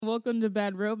Welcome to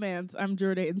Bad Romance. I'm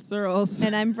Jordan Searles.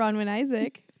 And I'm Bronwyn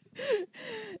Isaac.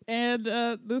 And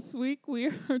this week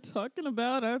we are talking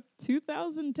about a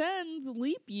 2010's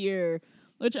leap year,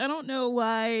 which I don't know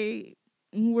why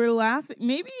we're laughing.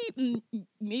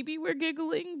 Maybe we're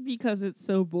giggling because it's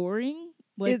so boring.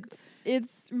 Like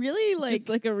It's really like just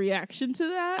like a reaction to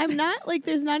that. I'm not like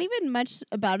there's not even much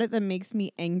about it that makes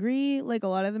me angry like a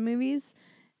lot of the movies.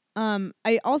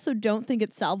 I also don't think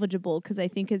it's salvageable because I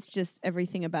think it's just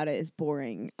everything about it is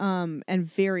boring. And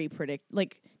very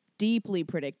deeply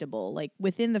predictable. Like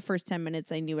within the first 10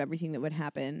 minutes I knew everything that would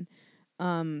happen.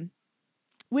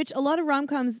 Which a lot of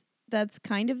rom-coms that's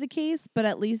kind of the case, but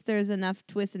at least there's enough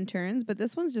twists and turns, but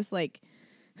this one's just like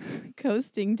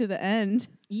coasting to the end.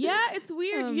 Yeah, it's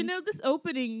weird. This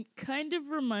opening kind of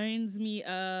reminds me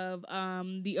of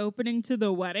the opening to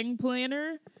The Wedding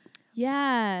Planner.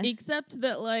 Yeah. Except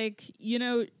that,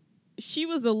 she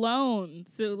was alone,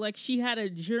 so, she had a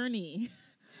journey.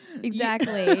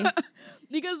 Exactly.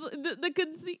 Because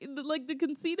the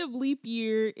conceit of Leap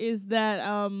Year is that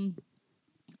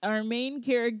our main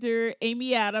character,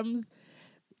 Amy Adams,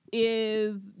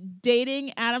 is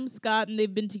dating Adam Scott, and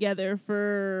they've been together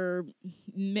for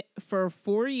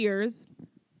 4 years.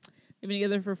 They've been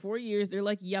together for 4 years. They're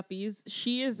like yuppies.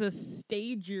 She is a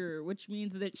stager, which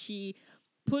means that she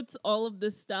puts all of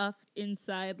this stuff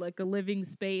inside like a living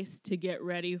space to get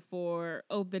ready for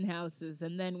open houses.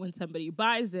 And then when somebody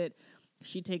buys it,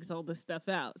 she takes all the stuff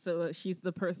out. So she's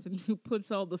the person who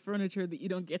puts all the furniture that you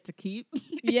don't get to keep.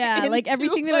 Yeah, like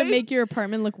everything that would make your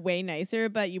apartment look way nicer,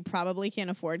 but you probably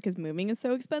can't afford because moving is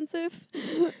so expensive.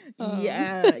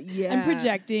 Yeah. I'm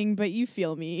projecting, but you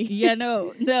feel me. Yeah,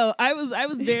 no. I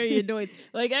was very annoyed.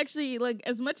 Actually,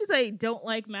 as much as I don't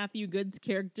like Matthew Good's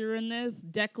character in this,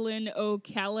 Declan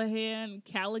O'Callaghan,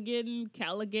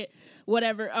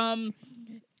 whatever.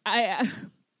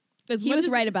 He was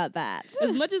right about that.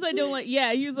 As much as I don't like,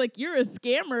 he was like, "You're a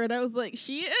scammer," and I was like,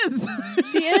 "She is."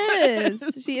 She is.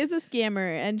 She is a scammer,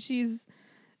 and she's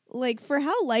like, for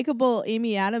how likable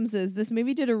Amy Adams is, this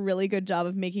movie did a really good job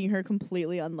of making her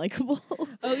completely unlikable.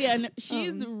 Oh yeah, no,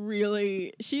 she's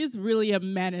really a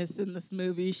menace in this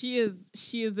movie. She is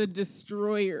a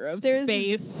destroyer of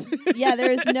space. Yeah,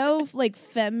 there is no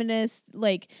feminist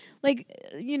I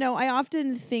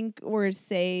often think or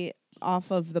say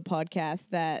off of the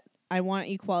podcast that I want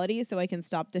equality so I can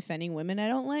stop defending women I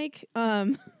don't like.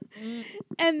 And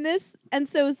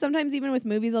so sometimes even with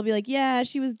movies I'll be like, yeah,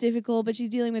 she was difficult, but she's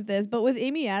dealing with this. But with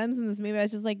Amy Adams in this movie, I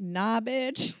was just like, nah,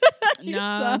 bitch. You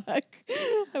suck.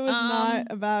 I was not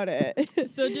about it.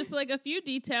 So just a few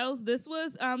details. This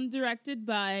was directed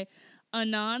by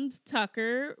Anand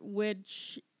Tucker,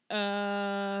 which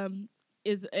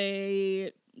is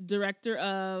a director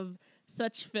of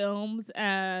such films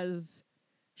as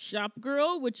Shop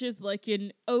Girl, which is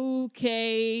an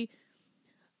okay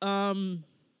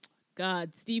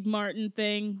Steve Martin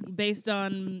thing based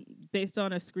on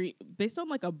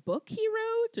a book he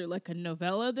wrote or a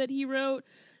novella that he wrote.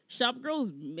 Shop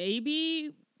Girl's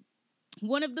maybe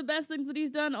one of the best things that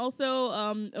he's done. Also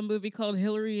a movie called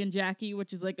Hillary and Jackie,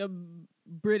 which is a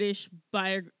British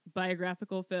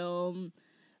biographical film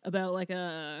about what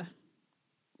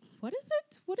is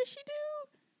it? What does she do?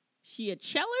 She a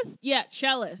cellist? Yeah,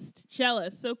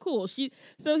 cellist. So cool.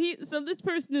 So this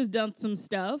person has done some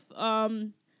stuff.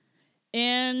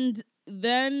 And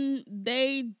then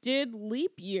they did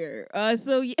Leap Year.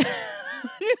 So yeah,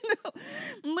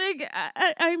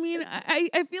 I mean,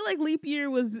 I feel like Leap Year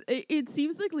was. It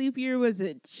seems like Leap Year was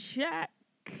a check.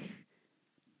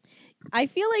 I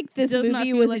feel like this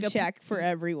movie was a check for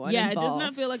everyone. Yeah, involved. It does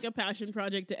not feel like a passion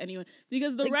project to anyone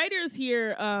because the writers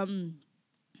here.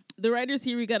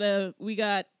 We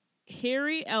got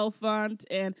Harry Elfont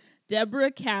and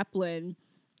Deborah Kaplan,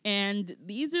 and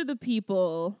these are the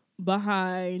people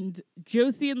behind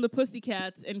Josie and the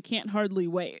Pussycats and Can't Hardly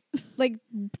Wait.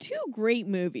 Two great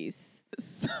movies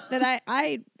that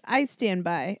I stand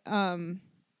by.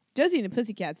 Josie and the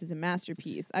Pussycats is a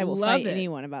masterpiece. I will fight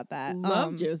anyone about that.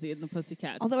 Love Josie and the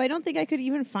Pussycats. Although I don't think I could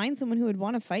even find someone who would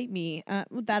want to fight me.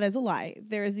 That is a lie.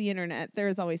 There is the internet. There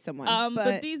is always someone.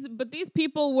 But these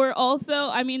people were also.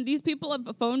 I mean, these people have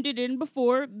phoned it in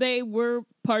before. They were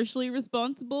partially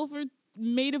responsible for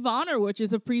Maid of Honor, which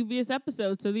is a previous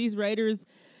episode. So these writers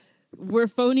were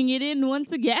phoning it in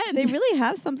once again. They really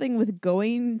have something with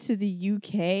going to the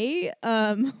UK,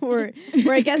 or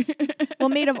I guess,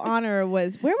 Maid of Honor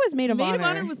was, where was Maid of Honor? Maid of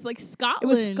Honor was Scotland. It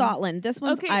was Scotland. This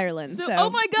one's Ireland. So oh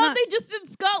my God, they just did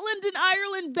Scotland and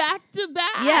Ireland back to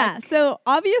back. Yeah, so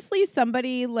obviously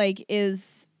somebody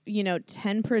is,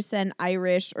 10%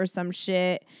 Irish or some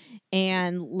shit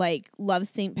and loves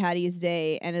St. Paddy's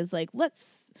Day and is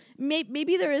let's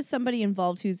maybe there is somebody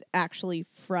involved who's actually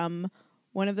from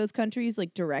one of those countries,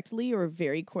 like directly or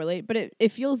very correlated, but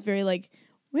it feels very like,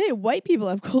 wait, white people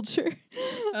have culture.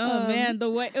 Oh man, the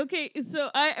way. Okay, so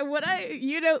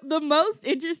the most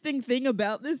interesting thing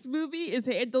about this movie is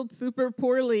handled super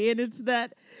poorly, and it's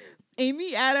that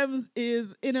Amy Adams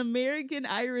is an American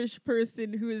Irish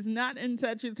person who is not in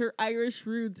touch with her Irish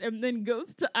roots, and then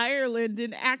goes to Ireland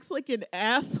and acts like an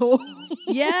asshole.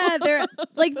 Yeah, they're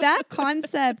like, that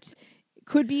concept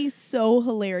could be so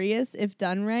hilarious if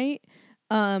done right.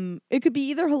 It could be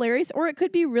either hilarious or it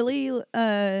could be really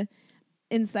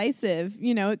incisive.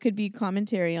 You know, it could be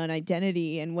commentary on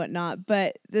identity and whatnot.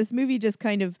 But this movie just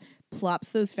kind of plops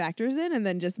those factors in and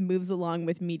then just moves along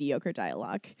with mediocre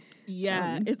dialogue.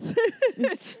 Yeah, it's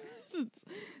it's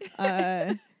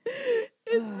it's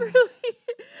really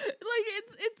like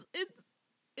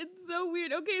it's so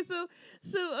weird.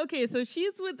 So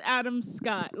she's with Adam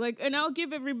Scott. Like, and I'll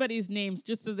give everybody's names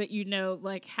just so that you know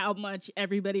like how much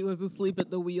everybody was asleep at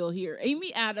the wheel here.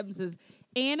 Amy Adams is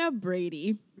Anna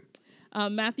Brady.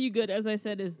 Matthew Good, as I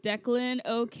said, is Declan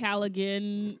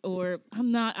O'Callaghan, or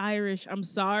I'm not Irish, I'm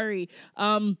sorry.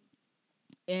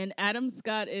 And Adam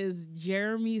Scott is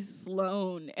Jeremy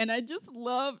Sloan. And I just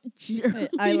love Jeremy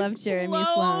I love Jeremy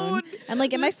Sloan. I'm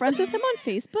like, am I friends with him on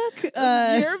Facebook?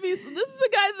 Jeremy, this is a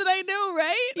guy that I know,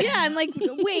 right? Yeah, I'm like,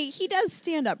 wait, he does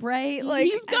stand up, right? Like,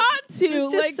 he's got to.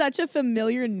 It's just such a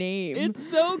familiar name. It's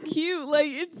so cute. Like,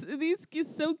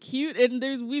 it's so cute.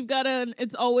 And we've got an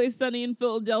It's Always Sunny in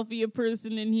Philadelphia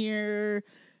person in here.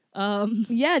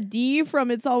 Yeah, Dee from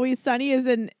It's Always Sunny is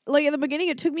in, like, at the beginning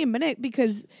it took me a minute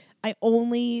because I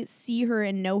only see her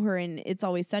and know her in It's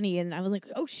Always Sunny, and I was like,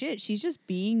 oh shit, she's just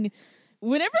being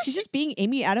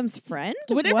Amy Adams' friend.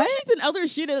 Whenever she's in other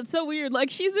shit, it's so weird.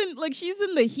 Like she's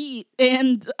in The Heat,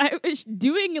 and I was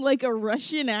doing like a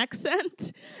Russian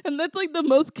accent, and that's like the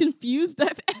most confused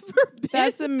I've ever been.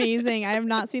 That's amazing. I have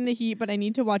not seen The Heat, but I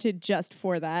need to watch it just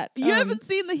for that. You haven't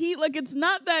seen The Heat? Like, it's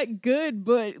not that good,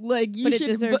 but like but it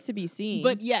deserves to be seen.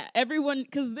 But yeah, everyone,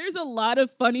 because there's a lot of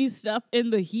funny stuff in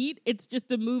The Heat. It's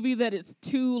just a movie that it's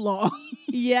too long.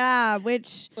 Yeah,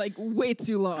 which like way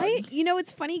too long.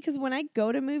 It's funny because when I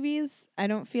go to movies, I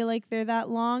don't feel like they're that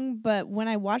long, but when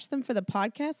I watch them for the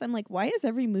podcast, I'm like, why is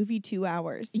every movie 2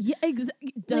 hours? Yeah,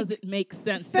 exactly. Does it make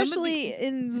sense? Especially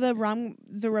in the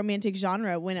romantic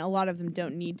genre, when a lot of them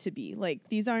don't need to be. Like,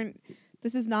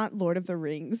 this is not Lord of the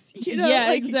Rings. Yeah,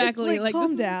 like, exactly. Like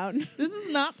calm down. This is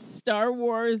not Star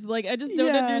Wars. Like, I just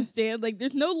don't understand. Like,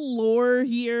 there's no lore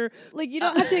here. Like, you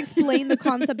don't have to explain the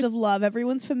concept of love.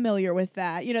 Everyone's familiar with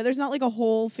that. There's not like a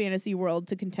whole fantasy world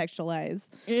to contextualize.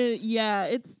 Yeah,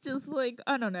 it's just like,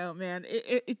 I don't know, man.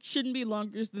 It shouldn't be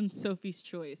longer than Sophie's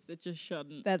Choice. It just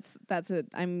shouldn't. That's it.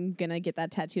 I'm gonna get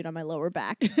that tattooed on my lower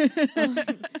back.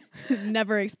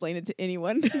 Never explain it to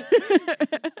anyone.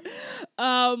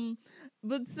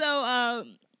 But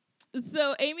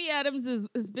so Amy Adams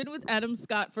has been with Adam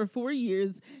Scott for 4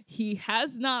 years. He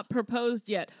has not proposed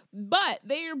yet, but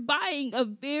they are buying a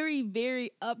very, very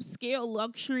upscale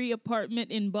luxury apartment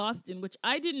in Boston, which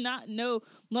I did not know.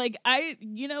 Like,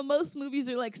 most movies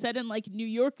are like set in like New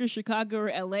York or Chicago or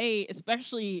LA,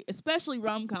 especially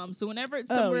rom-coms. So whenever it's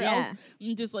somewhere else,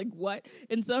 I'm just like, what?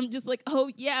 And so I'm just like,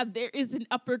 oh yeah, there is an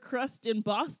upper crust in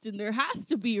Boston. There has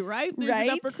to be, right? There's an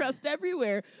upper crust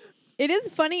everywhere. It is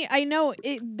funny. I know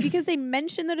it because they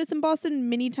mention that it's in Boston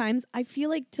many times. I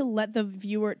feel like to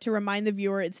remind the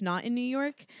viewer it's not in New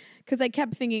York, because I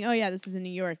kept thinking, oh yeah, this is in New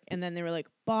York, and then they were like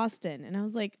Boston, and I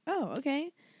was like, oh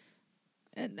okay.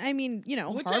 And I mean,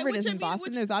 Harvard is in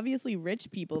Boston. There's obviously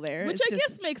rich people there, which I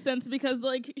guess makes sense because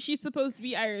like she's supposed to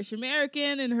be Irish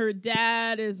American, and her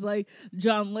dad is like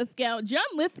John Lithgow. John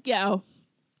Lithgow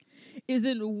is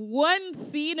in one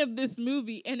scene of this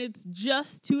movie, and it's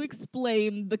just to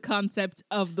explain the concept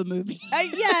of the movie.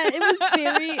 It was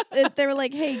very. They were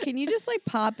like, "Hey, can you just like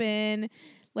pop in,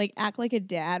 like act like a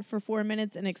dad for 4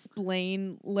 minutes and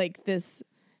explain like this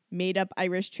made-up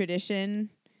Irish tradition?"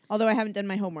 Although I haven't done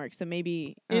my homework, so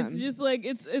maybe it's just like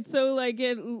it's so like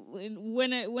when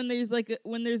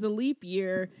there's a leap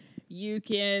year, you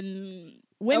can.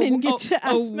 Women get to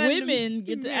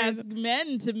ask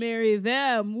men to marry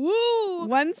them. Woo!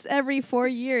 Once every 4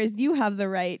 years, you have the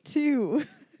right to.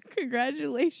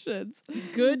 Congratulations.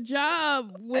 Good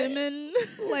job, women.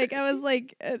 I was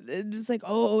like, just like,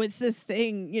 oh, it's this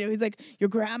thing. He's like, your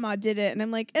grandma did it. And I'm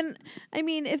like, and I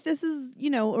mean, if this is,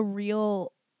 a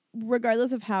real,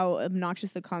 regardless of how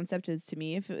obnoxious the concept is to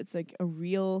me, if it's like a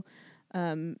real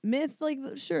myth, like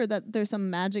sure that there's some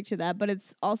magic to that, but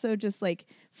it's also just like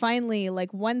finally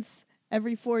like once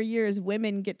every 4 years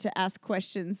women get to ask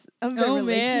questions of their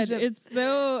relationships.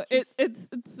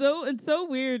 It's so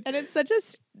weird. And it's such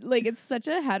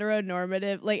a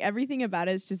heteronormative, like everything about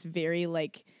it is just very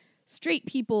like straight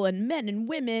people and men and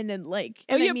women and like.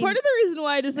 And part of the reason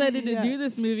why I decided to do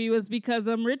this movie was because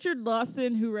Richard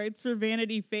Lawson, who writes for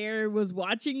Vanity Fair, was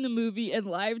watching the movie and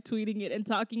live tweeting it and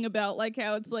talking about like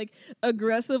how it's like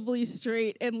aggressively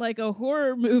straight and like a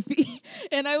horror movie.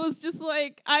 And I was just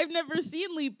like, I've never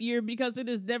seen Leap Year because it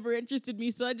has never interested me.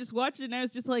 So I just watched it and I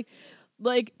was just like,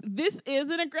 this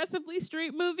is an aggressively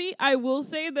straight movie. I will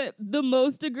say that the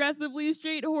most aggressively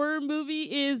straight horror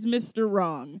movie is Mr.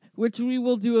 Wrong, which we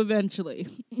will do eventually.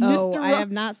 Oh, I have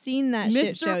not seen that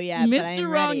shit show yet. Mr.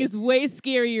 Wrong is way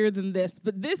scarier than this,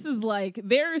 but this is like,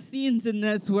 there are scenes in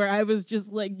this where I was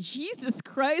just like, Jesus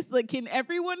Christ, like, can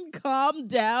everyone calm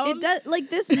down? It does,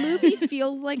 like, this movie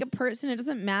feels like a person. It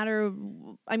doesn't matter.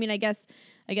 I mean, I guess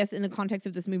in the context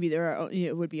of this movie,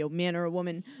 it would be a man or a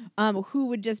woman who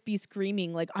would just be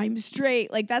screaming like, I'm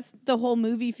straight. Like, that's the whole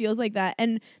movie feels like that.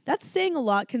 And that's saying a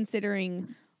lot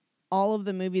considering all of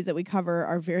the movies that we cover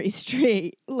are very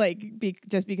straight, like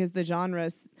just because the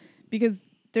genres, because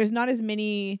there's not as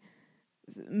many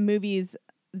movies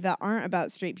that aren't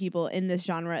about straight people in this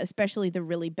genre, especially the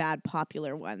really bad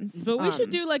popular ones. But we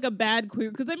should do like a bad queer,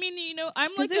 because I mean, you know,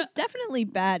 I'm like, there's definitely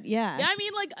bad, yeah. I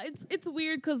mean, like it's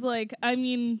weird because like I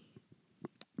mean,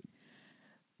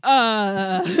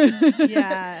 yeah,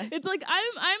 it's like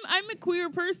I'm a queer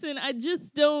person. I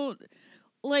just don't.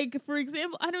 Like, for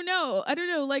example, I don't know.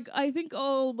 Like, I think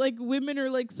all like women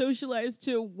are like socialized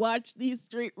to watch these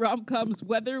straight rom-coms,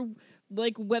 whether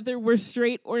we're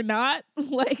straight or not.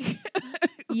 Like,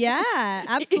 yeah,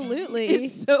 absolutely.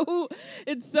 It's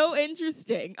so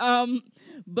interesting.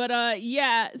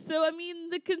 Yeah. So I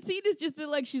mean, the conceit is just that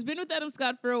like she's been with Adam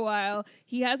Scott for a while.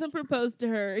 He hasn't proposed to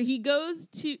her. He goes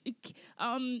to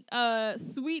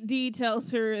Sweet D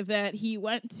tells her that he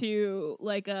went to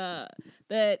like a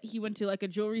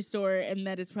jewelry store and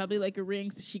that it's probably like a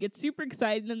ring. So she gets super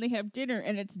excited and then they have dinner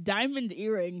and it's diamond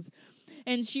earrings.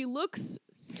 And she looks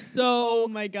so oh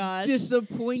my gosh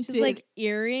disappointed. She's like,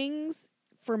 earrings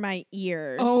for my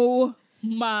ears. Oh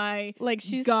my like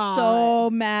she's God. So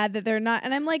mad that they're not,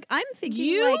 and I'm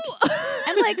thinking like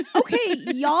I'm like, okay,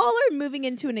 y'all are moving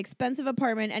into an expensive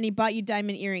apartment and he bought you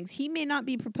diamond earrings. He may not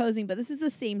be proposing, but this is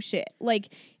the same shit.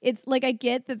 Like, it's like, I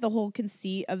get that the whole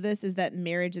conceit of this is that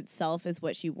marriage itself is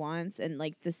what she wants and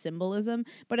like the symbolism,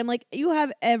 but I'm like, you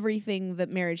have everything that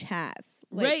marriage has.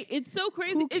 Like, right, it's so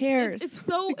crazy. Who cares? It's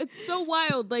so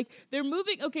wild. Like, they're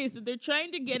moving. Okay, so they're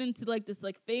trying to get into like this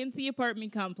like fancy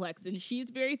apartment complex, and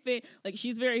she's very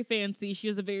she's very fancy. She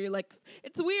has a very like,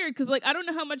 it's weird because like I don't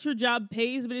know how much her job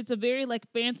pays, but it's a very like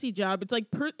fancy job. It's like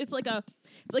it's like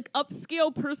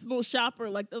upscale personal shopper,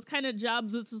 like those kind of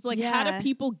jobs. It's just like, how do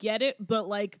people get it? But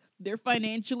like they're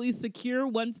financially secure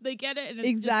once they get it. And it's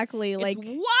exactly just, like it's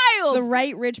wild. The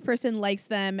right rich person likes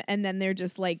them, and then they're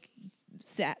just like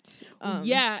set.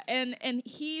 Yeah, and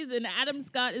Adam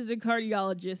Scott is a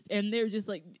cardiologist, and they're just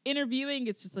like interviewing.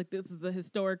 It's just like, this is a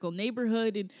historical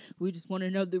neighborhood, and we just want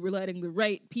to know that we're letting the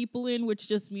right people in, which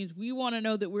just means we want to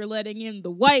know that we're letting in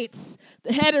the whites, the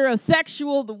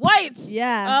heterosexual, the whites.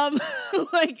 Yeah.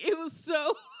 Like it was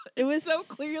so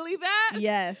clearly that.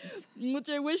 Yes.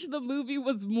 Which I wish the movie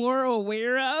was more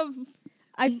aware of.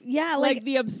 Like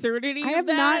the absurdity I of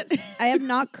that. I have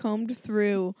not combed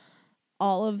through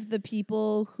all of the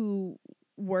people who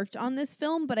worked on this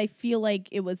film, but I feel like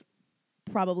it was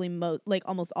probably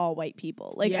almost all white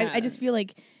people. Like, yeah. I just feel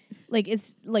like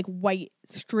it's like white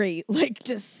straight, like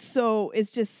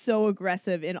it's just so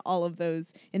aggressive in all of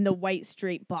those, in the white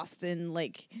straight Boston,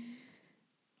 like.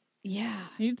 Yeah,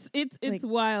 it's like,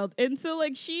 wild. And so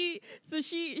like she's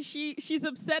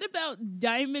upset about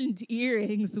diamond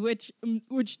earrings, which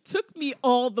took me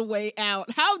all the way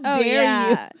out. How dare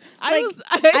you?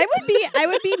 I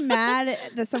would be mad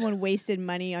that someone wasted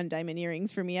money on diamond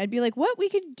earrings for me. I'd be like, what? We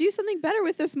could do something better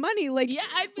with this money. Like, yeah,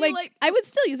 I'd be like I would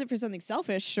still use it for something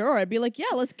selfish. Sure, I'd be like, yeah,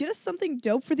 let's get us something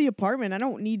dope for the apartment. I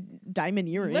don't need diamond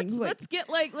earrings. Let's get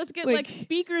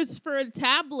speakers for a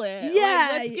tablet. Yeah,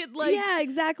 let's get yeah,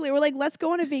 exactly. Or like, let's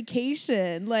go on a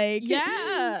vacation. Like,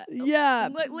 yeah.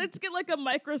 Let's get like a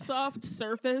Microsoft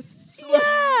Surface.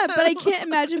 Yeah, but I can't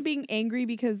imagine being angry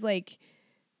because like,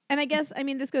 and I guess, I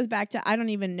mean, this goes back to, I don't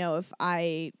even know if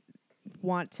I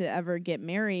want to ever get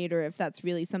married or if that's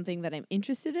really something that I'm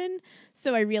interested in.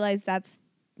 So I realize that's,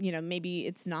 maybe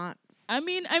it's not. I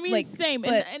mean, like, same.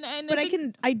 But, and but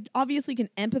I obviously can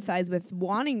empathize with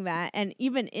wanting that. And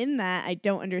even in that, I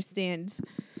don't understand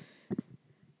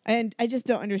And I just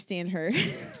don't understand her.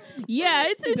 Yeah,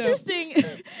 it's You know. interesting.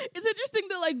 It's interesting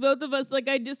that like both of us, like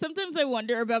sometimes I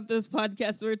wonder about this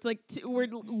podcast where it's like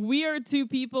we are two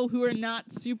people who are not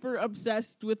super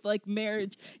obsessed with like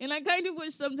marriage, and I kind of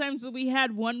wish sometimes that we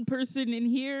had one person in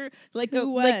here like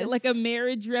like a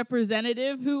marriage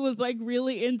representative who was like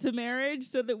really into marriage,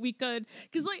 so that we could,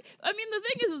 because like I mean the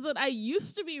thing is that I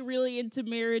used to be really into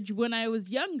marriage when I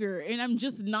was younger, and I'm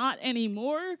just not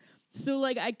anymore. So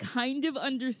like I kind of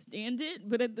understand it,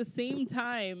 but at the same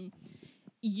time,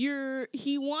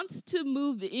 he wants to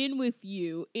move in with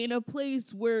you in a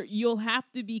place where you'll have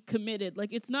to be committed.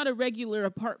 Like it's not a regular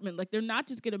apartment. Like they're not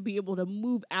just going to be able to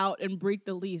move out and break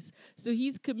the lease. So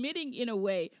he's committing in a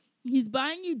way. He's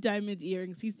buying you diamond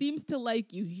earrings. He seems to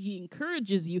like you. He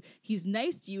encourages you. He's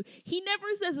nice to you. He never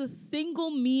says a single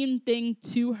mean thing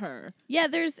to her. Yeah,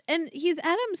 and he's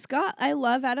Adam Scott. I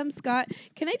love Adam Scott.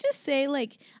 Can I just say,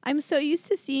 like, I'm so used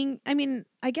to seeing, I mean,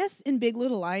 I guess in Big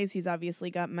Little Lies, he's obviously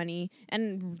got money,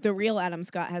 and the real Adam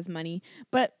Scott has money.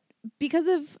 But because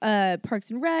of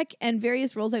Parks and Rec and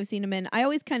various roles I've seen him in, I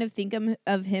always kind of think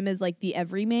of him as like the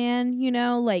everyman, you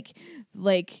know,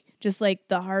 like just like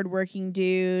the hardworking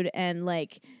dude, and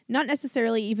like not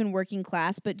necessarily even working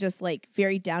class, but just like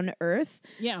very down to earth.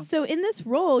 Yeah. So in this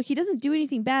role, he doesn't do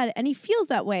anything bad, and he feels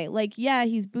that way. Like, yeah,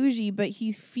 he's bougie, but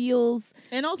he feels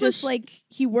And also just like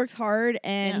he works hard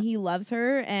and Yeah. he loves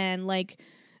her, and like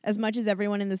as much as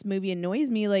everyone in this movie annoys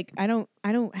me, like I don't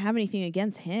have anything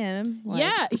against him. Like,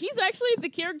 yeah, he's actually the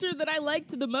character that I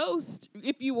liked the most.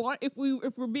 If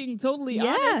we're being totally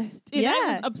honest, and I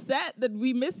was upset that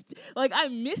we missed. Like I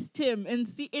missed him and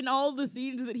in all the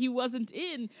scenes that he wasn't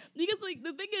in, because like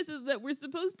the thing is that we're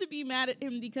supposed to be mad at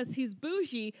him because he's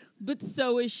bougie, but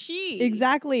so is she.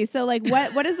 Exactly. So like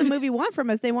what does the movie want from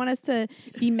us? They want us to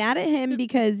be mad at him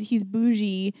because he's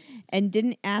bougie and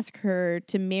didn't ask her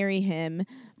to marry him.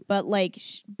 But like,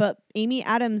 but Amy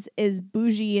Adams is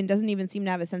bougie and doesn't even seem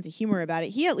to have a sense of humor about it.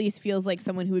 He at least feels like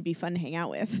someone who would be fun to hang out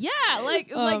with. Yeah,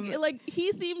 like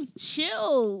he seems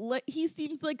chill. Like he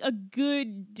seems like a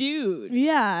good dude.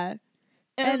 Yeah,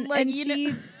 and like and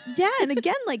she, yeah, and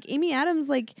again, like Amy Adams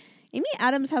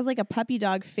has like a puppy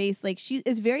dog face. Like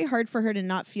it's very hard for her to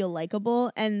not feel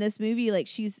likable. And this movie, like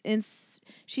she's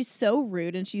so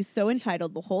rude and she's so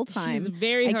entitled the whole time. She's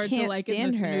very hard to like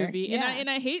in this her. movie. Yeah. And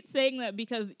I hate saying that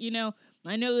because, you know,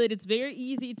 I know that it's very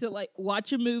easy to like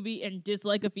watch a movie and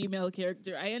dislike a female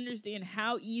character. I understand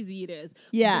how easy it is.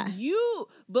 Yeah.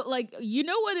 But like, you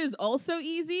know what is also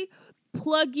easy?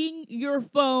 Plugging your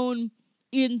phone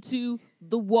into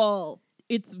the wall.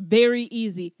 It's very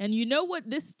easy. And you know what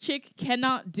this chick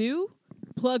cannot do?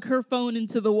 Plug her phone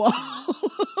into the wall.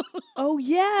 Oh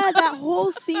yeah, that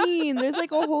whole scene. There's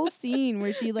like a whole scene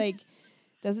where she like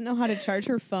doesn't know how to charge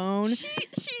her phone. She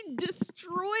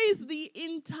destroys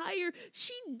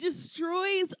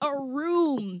a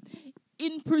room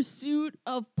in pursuit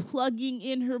of plugging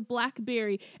in her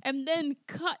BlackBerry, and then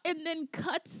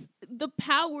cuts the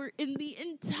power in the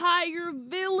entire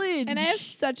village. And I have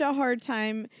such a hard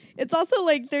time. It's also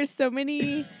like there's so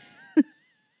many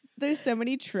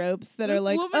tropes that This are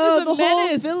like, woman oh, is a the whole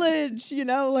menace. village, you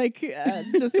know, like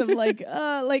just of like,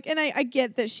 and I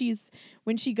get that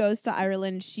when she goes to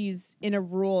Ireland, she's in a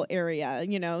rural area,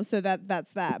 you know, so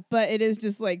that's that. But it is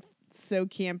just like so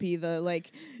campy. The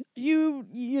like, you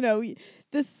know,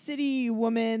 this city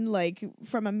woman like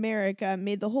from America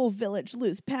made the whole village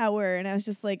lose power, and I was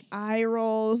just like eye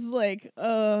rolls, like,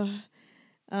 yeah,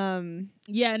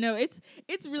 no, it's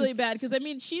really bad because I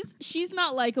mean she's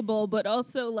not likable, but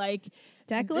also like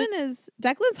Declan's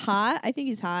hot. I think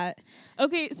he's hot.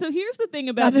 Okay, so here's the thing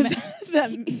about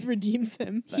that redeems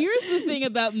him. But. Here's the thing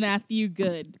about Matthew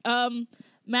Good.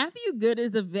 Matthew Good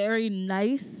is a very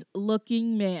nice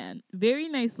looking man. Very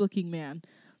nice looking man.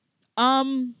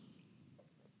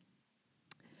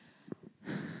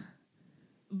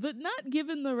 But not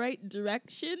given the right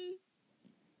direction,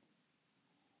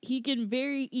 he can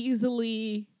very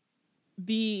easily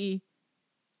be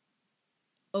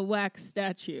a wax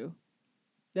statue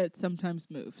that sometimes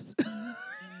moves.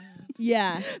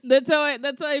 Yeah. That's how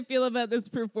I feel about this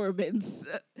performance.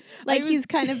 Like he's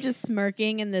kind of just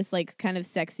smirking in this like kind of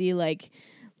sexy like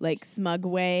smug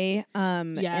way.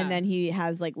 And then he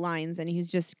has like lines and he's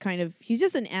just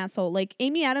an asshole. Like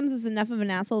Amy Adams is enough of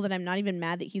an asshole that I'm not even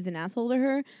mad that he's an asshole to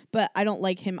her, but I don't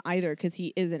like him either because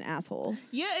he is an asshole.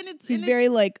 Yeah, and he's very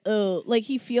like, oh, like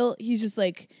he's just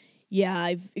like, yeah,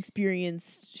 I've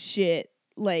experienced shit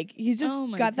Like, he's just Oh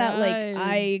my got that, like, God.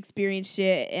 I experience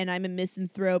shit and I'm a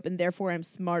misanthrope and therefore I'm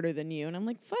smarter than you. And I'm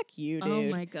like, fuck you, dude. Oh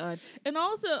my God. And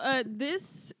also,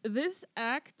 this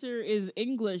actor is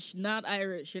English, not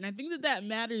Irish, and I think that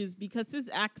matters because his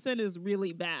accent is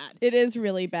really bad. It is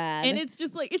really bad. And it's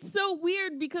just like, it's so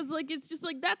weird because like it's just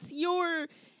like that's your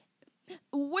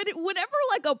whenever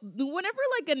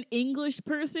like an English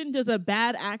person does a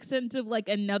bad accent of like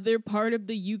another part of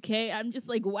the UK, I'm just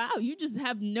like, wow, you just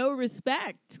have no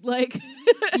respect. Like,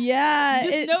 yeah,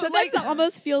 just it no, sometimes like- it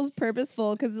almost feels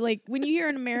purposeful because, like, when you hear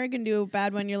an American do a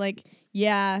bad one, you're like,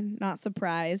 yeah, not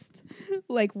surprised.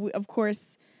 Like, of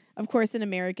course, an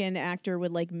American actor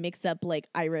would like mix up like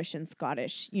Irish and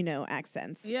Scottish,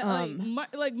 accents. yeah,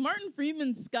 like Martin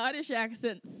Freeman's Scottish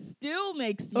accent still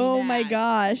makes me oh my mad.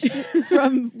 gosh,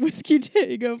 from Whiskey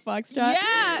Tango Foxtrot.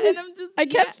 Yeah, and I'm just I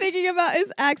kept thinking about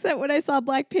his accent when I saw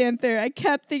Black Panther. I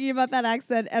kept thinking about that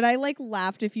accent, and I like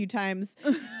laughed a few times,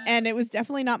 and it was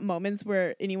definitely not moments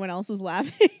where anyone else was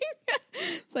laughing.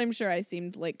 So I'm sure I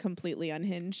seemed like completely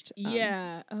unhinged.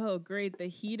 Yeah. Oh, great. The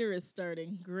heater is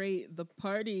starting. Great. The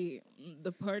party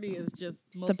is just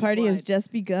The party has multiplied.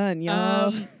 just begun,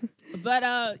 y'all. But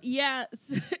yeah,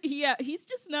 yeah, he's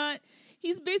just not.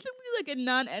 He's basically like a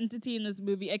non-entity in this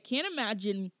movie. I can't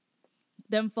imagine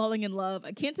them falling in love.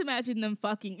 I can't imagine them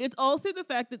fucking. It's also the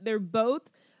fact that they're both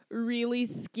really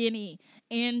skinny,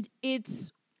 and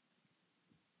it's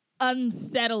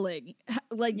unsettling.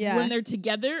 Like Yeah. when they're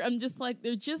together, I'm just like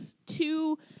they're just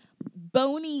two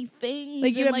bony things.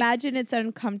 Like, you and, imagine it's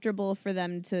uncomfortable for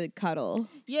them to cuddle.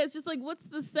 Yeah, it's just like, what's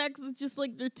the sex? It's just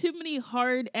like there are too many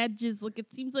hard edges. Like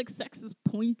it seems like sex is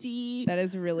pointy. That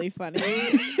is really funny.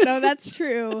 No, that's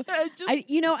true. I just,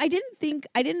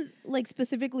 I didn't like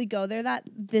specifically go there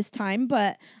this time,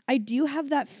 but I do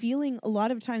have that feeling a lot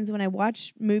of times when I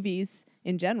watch movies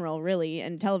in general, really,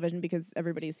 and television, because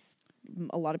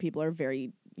a lot of people are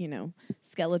very,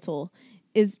 skeletal,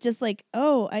 is just like,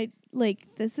 oh,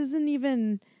 this isn't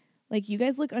even, like, you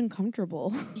guys look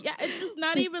uncomfortable. yeah, it's just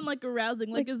not even like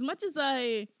arousing. Like as much as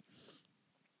I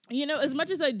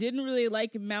didn't really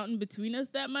like Mountain Between Us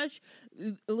that much,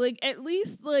 like at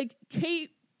least like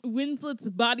Kate Winslet's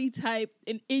body type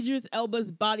and Idris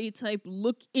Elba's body type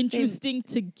look interesting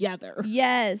together.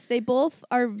 Yes, they both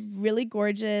are really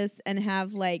gorgeous and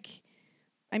have like,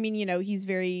 I mean, he's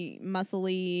very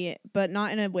muscly, but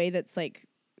not in a way that's like,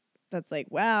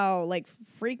 wow, like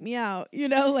freak me out,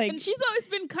 like. And she's always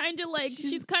been kind of like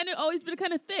she's kind of always been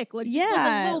kind of thick, like yeah, just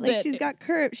like a little bit. She's got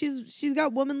curves. She's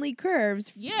got womanly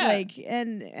curves. Yeah. like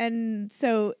and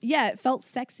so yeah, it felt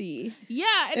sexy. Yeah,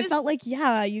 and It felt like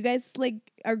you guys like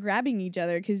are grabbing each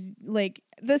other because like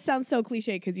this sounds so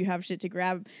cliche because you have shit to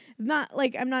grab. It's not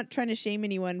like I'm not trying to shame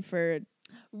anyone for.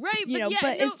 right,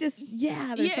 But it's just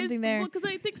there's something there. Well, because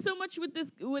I think so much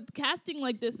with casting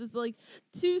like this is like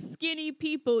two skinny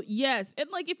people, yes, and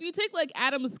like if you take like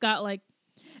Adam Scott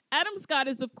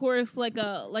is of course like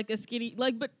a skinny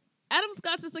but Adam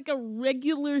Scott's just like a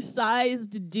regular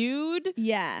sized dude.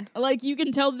 Yeah, Like you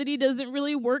can tell that he doesn't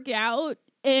really work out,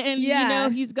 and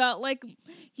he's got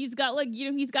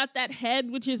that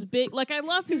head which is big. Like I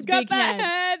love his he's got big that head.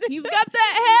 head. He's got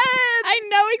that head. I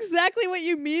know exactly what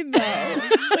you mean, though.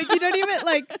 Like, you don't even,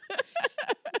 like...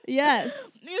 Yes.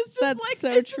 It's just That's like,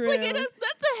 so it's true. just like, that's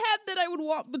a head that I would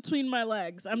want between my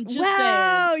legs. I'm just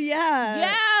wow, saying. yeah.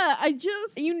 Yeah, I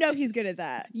just... He's good at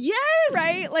that. Yes!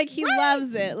 Right? Like, he right.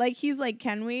 loves it. Like, he's like,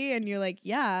 can we? And you're like,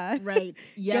 yeah. Right.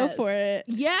 Yes. Go for it.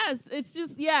 Yes. It's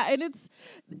just, and it's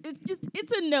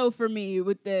a no for me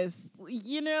with this.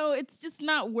 It's just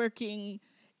not working.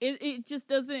 It just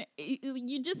doesn't.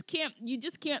 You just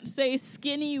can't say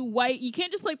skinny white. You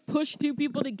can't just like push two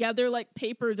people together like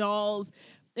paper dolls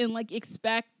and like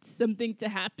expect something to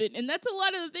happen. And that's a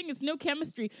lot of the thing. It's no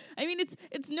chemistry. I mean,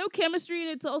 it's no chemistry, and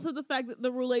it's also the fact that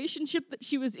the relationship that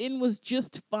she was in was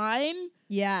just fine.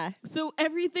 Yeah. So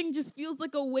everything just feels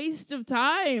like a waste of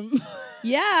time.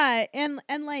 Yeah, and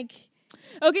like...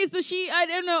 Okay, so I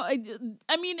don't know.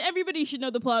 I mean, everybody should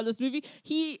know the plot of this movie.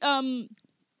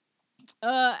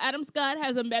 Adam Scott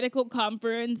has a medical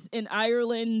conference in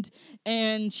Ireland,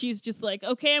 and she's just like,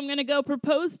 okay, I'm gonna go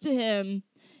propose to him.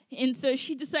 And so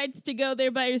she decides to go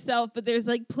there by herself, but there's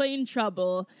like plane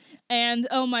trouble. And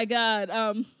oh my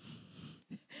God,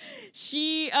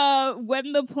 she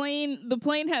when the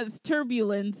plane has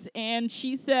turbulence, and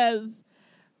she says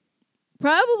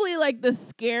probably like the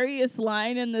scariest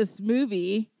line in this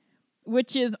movie,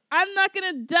 which is, I'm not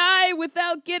going to die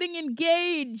without getting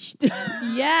engaged.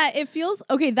 Yeah, it feels...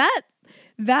 Okay,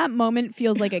 that moment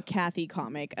feels like a Kathy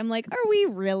comic. I'm like, are we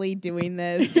really doing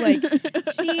this?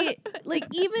 Like,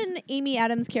 even Amy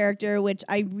Adams' character, which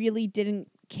I really didn't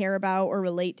care about or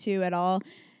relate to at all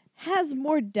has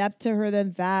more depth to her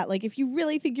than that. Like, if you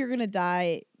really think you're going to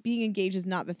die, being engaged is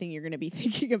not the thing you're going to be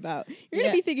thinking about. You're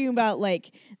going to be thinking about,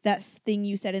 like, that thing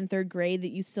you said in 3rd grade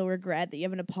that you still regret, that you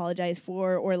haven't apologized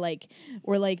for, or like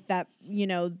that, you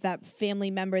know, that family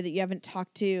member that you haven't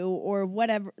talked to, or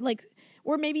whatever. Like,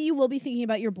 or maybe you will be thinking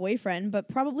about your boyfriend, but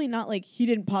probably not like he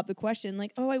didn't pop the question.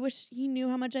 Like, oh, I wish he knew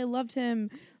how much I loved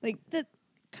him. Like, that.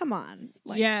 Come on.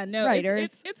 Like, yeah, no,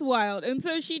 writers. it's wild. And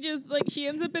so she just like she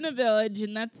ends up in a village,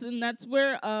 and that's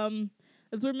where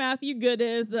Matthew Good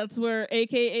is. That's where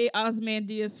AKA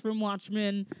Ozymandias from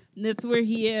Watchmen. That's where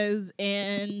he is,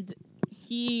 and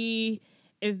he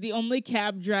is the only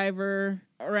cab driver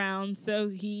around, so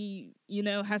he, you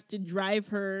know, has to drive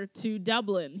her to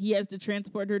Dublin. He has to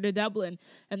transport her to Dublin,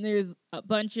 and there's a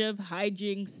bunch of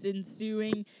hijinks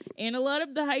ensuing, and a lot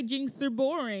of the hijinks are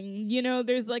boring. You know,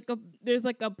 there's like a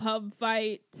pub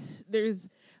fight. There's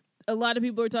a lot of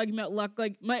people are talking about luck.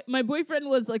 Like my boyfriend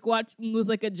was like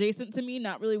adjacent to me,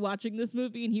 not really watching this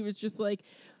movie, and he was just like,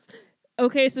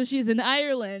 okay, so she's in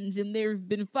Ireland, and there have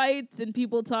been fights and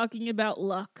people talking about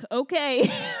luck.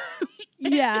 Okay.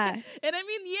 Yeah. And I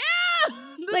mean, yeah.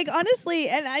 Like, honestly,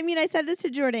 and I mean, I said this to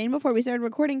Jordan before we started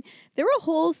recording, there were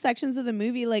whole sections of the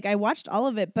movie, like, I watched all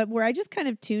of it, but where I just kind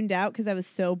of tuned out because I was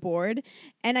so bored,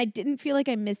 and I didn't feel like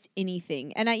I missed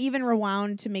anything. And I even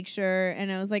rewound to make sure,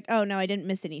 and I was like, oh, no, I didn't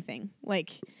miss anything.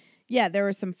 Like, yeah, there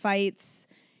were some fights.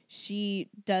 She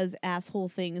does asshole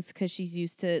things because she's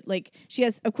used to, like, she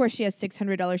has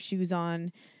 $600 shoes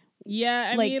on. Yeah,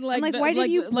 I mean, like, I'm like, why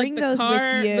did you bring those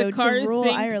with you to rural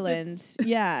Ireland?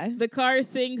 Yeah. The car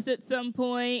sinks at some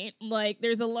point. Like,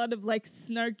 there's a lot of, like,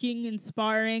 snarking and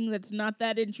sparring that's not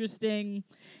that interesting.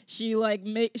 She, like,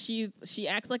 she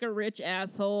acts like a rich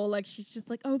asshole. Like, she's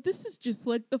just like, oh, this is just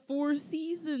like the Four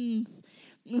Seasons.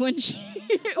 When she...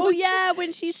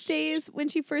 when she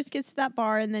first gets to that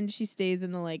bar, and then she stays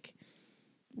in the, like,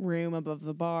 room above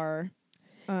the bar.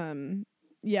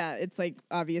 Yeah, it's, like,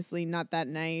 obviously not that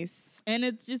nice. And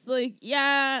it's just like,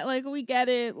 yeah, like, we get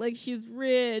it. Like, she's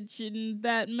rich and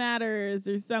that matters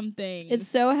or something. It's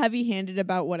so heavy-handed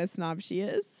about what a snob she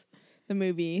is, the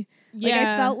movie. Yeah. Like,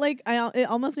 I felt like, it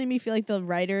almost made me feel like the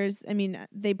writers, I mean,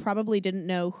 they probably didn't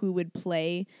know who would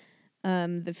play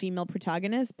the female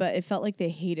protagonist, but it felt like they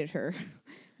hated her.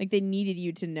 Like, they needed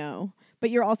you to know.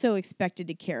 But you're also expected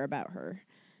to care about her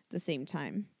at the same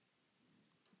time.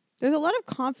 There's a lot of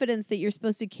confidence that you're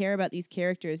supposed to care about these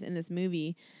characters in this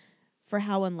movie for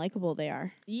how unlikable they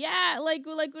are. Yeah, like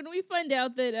when we find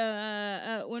out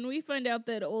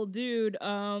that old dude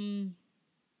when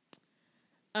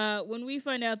we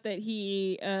find out that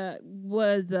he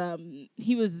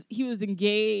was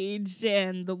engaged,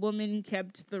 and the woman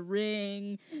kept the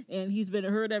ring, and he's been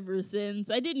hurt ever since.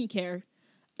 I didn't care.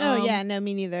 Oh yeah, no,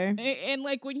 me neither. And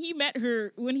like when he met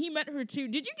her too,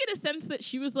 did you get a sense that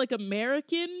she was like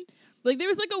American? Like there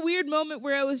was like a weird moment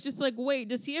where I was just like, wait,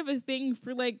 does he have a thing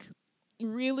for like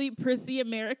really prissy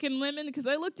American women? Because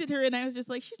I looked at her and I was just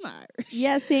like, she's not Irish.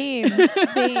 Yeah, same.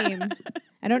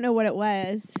 I don't know what it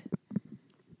was.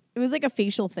 It was like a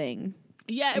facial thing.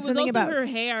 Yeah, it was also her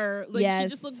hair. Like she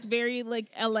just looked very like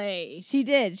LA. She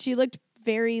did. She looked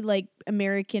very like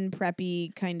American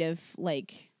preppy kind of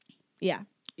like, yeah.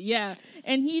 Yeah,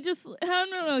 and he just, I don't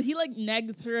know, he like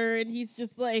negs her, and he's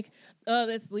just like, oh,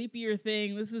 this leap year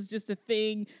thing, this is just a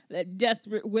thing that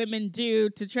desperate women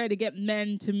do to try to get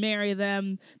men to marry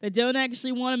them that don't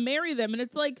actually want to marry them. And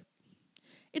it's like,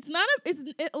 a lot of the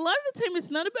time it's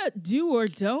not about do or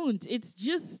don't. It's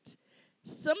just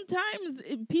sometimes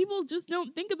people just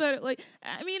don't think about it. Like,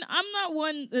 I mean, I'm not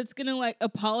one that's gonna like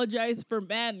apologize for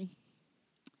men,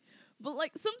 but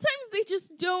like sometimes they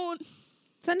just don't.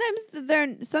 Sometimes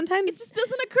it just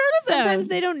doesn't occur to them. Sometimes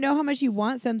they don't know how much you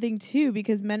want something too,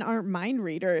 because men aren't mind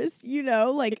readers. You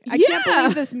know, like I can't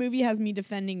believe this movie has me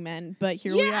defending men, but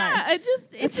here we are. Yeah, it's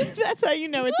just that's how you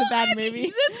know it's a bad movie.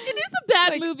 It is a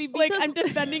bad movie. Because like I'm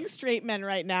defending straight men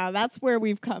right now. That's where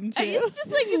we've come to. It's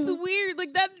just like it's weird.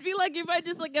 Like that'd be like if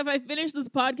I finished this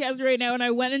podcast right now and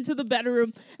I went into the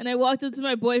bedroom and I walked up to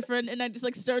my boyfriend and I just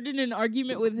like started an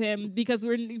argument with him because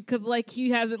like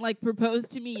he hasn't like proposed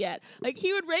to me yet. Like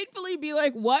he would rightfully be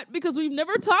like, what? Because we've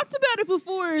never talked about it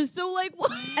before. So like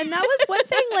what? And that was one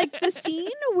thing, like the scene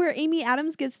where Amy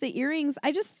Adams gets the earrings,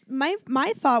 I just my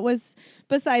thought was,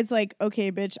 besides like,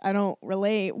 okay, bitch, I don't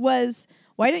relate, was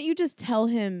why don't you just tell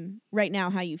him right now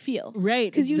how you feel?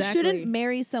 Right. Because you shouldn't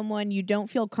marry someone you don't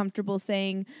feel comfortable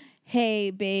saying,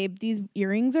 hey, babe, these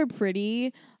earrings are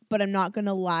pretty, but I'm not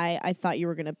gonna lie, I thought you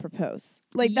were gonna propose.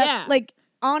 Like that, like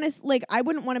honest, like, I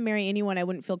wouldn't want to marry anyone. I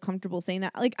wouldn't feel comfortable saying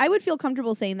that. Like, I would feel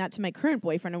comfortable saying that to my current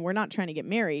boyfriend, and we're not trying to get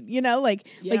married, you know, like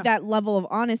that level of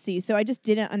honesty. So I just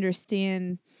didn't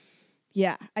understand.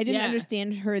 Yeah, I didn't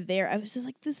understand her there. I was just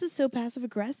like, this is so passive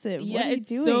aggressive. Yeah, what are you it's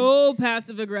doing? so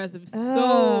passive aggressive.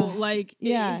 So like,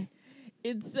 yeah,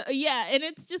 it's and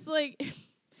it's just like,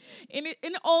 and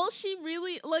all she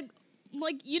really like,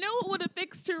 you know what would have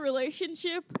fixed her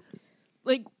relationship?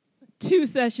 Like 2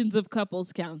 sessions of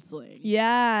couples counseling.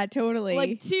 Yeah, totally.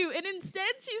 Like 2, and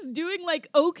instead she's doing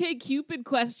like OkCupid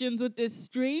questions with this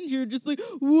stranger, just like,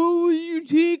 what will you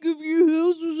take if your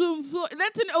house was on fire?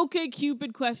 That's an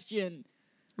OkCupid question.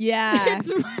 Yeah. It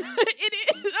is.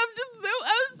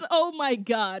 Oh my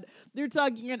God. They're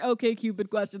talking in OkCupid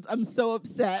questions. I'm so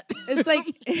upset. It's like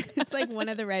one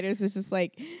of the writers was just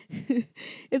like,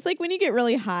 it's like when you get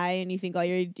really high and you think all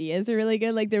your ideas are really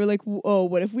good. Like they were like, oh,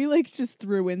 what if we like just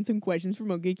threw in some questions from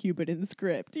OkCupid in the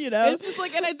script, you know? It's just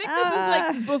like, and I think this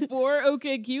is like before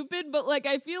OkCupid, but like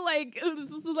I feel like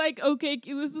this is like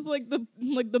this is like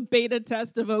the beta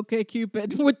test of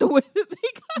OkCupid with the way that they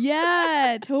got.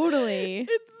 Yeah, totally.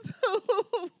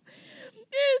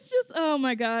 It's just, oh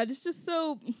my God, it's just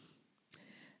so,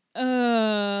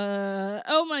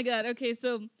 oh my God. Okay,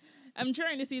 so I'm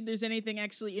trying to see if there's anything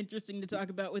actually interesting to talk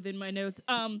about within my notes.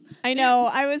 I know.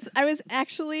 I was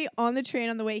actually on the train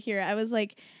on the way here. I was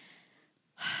like,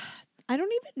 I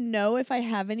don't even know if I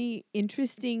have any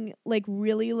interesting, like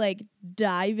really like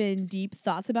dive in deep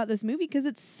thoughts about this movie because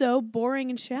it's so boring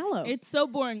and shallow. It's so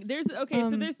boring. So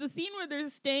there's the scene where they're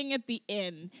staying at the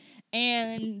inn,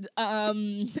 and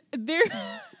there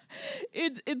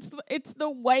it's the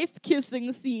wife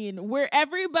kissing scene where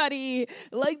everybody,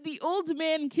 like the old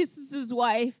man kisses his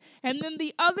wife, and then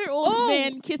the other old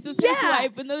man kisses his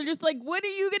wife, and they're just like, when are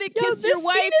you gonna kiss your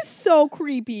wife? This scene is so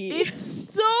creepy.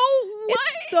 It's so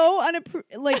it's so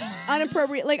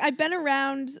inappropriate. Like I've been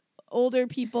around older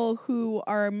people who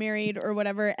are married or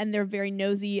whatever, and they're very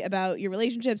nosy about your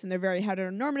relationships, and they're very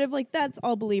heteronormative. Like that's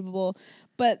all believable.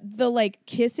 But the like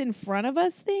kiss in front of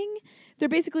us thing, they're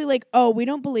basically like, oh, we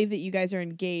don't believe that you guys are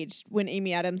engaged when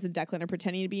Amy Adams and Declan are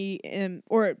pretending to be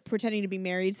or pretending to be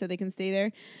married so they can stay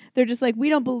there. They're just like, we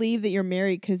don't believe that you're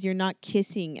married because you're not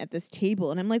kissing at this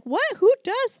table. And I'm like, what? Who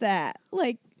does that?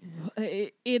 Like,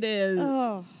 it is.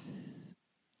 Oh,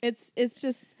 it's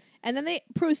just. And then they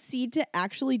proceed to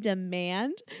actually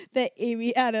demand that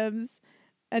Amy Adams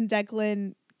and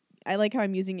Declan. I like how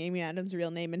I'm using Amy Adams'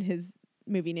 real name and his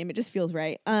movie name. It just feels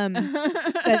right.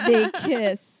 That they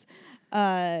kiss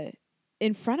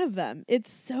in front of them.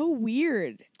 It's so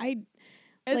weird.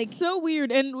 It's so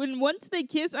weird. And once they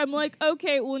kiss, I'm like,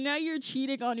 okay, well now you're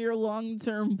cheating on your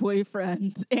long-term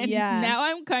boyfriend, and now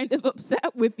I'm kind of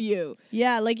upset with you.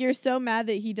 Yeah, like you're so mad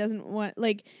that he doesn't want.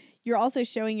 Like you're also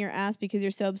showing your ass because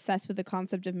you're so obsessed with the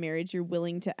concept of marriage. You're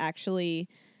willing to actually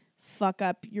fuck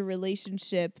up your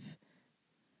relationship.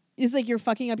 It's like you're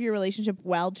fucking up your relationship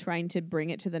while trying to bring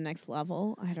it to the next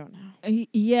level. I don't know.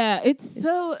 Yeah, it's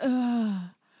so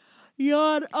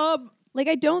yawn. Like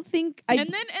I don't think and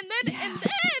then Adam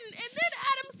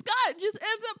Scott just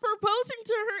ends up proposing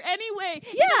to her anyway.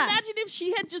 Yeah. And imagine if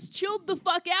she had just chilled the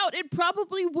fuck out, it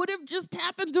probably would have just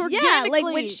happened organically. Yeah, like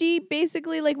when she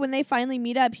basically like when they finally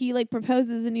meet up, he like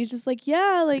proposes and he's just like,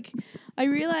 yeah, like I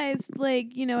realized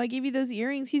like, you know, I gave you those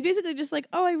earrings. He's basically just like,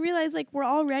 oh, I realized like we're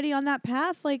already on that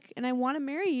path, like, and I want to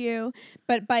marry you.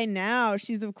 But by now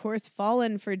she's of course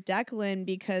fallen for Declan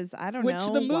because I don't know which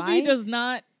the movie does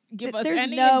not give us there's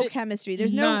any no chemistry.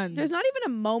 There's none. There's not even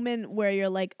a moment where you're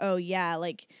like, oh yeah,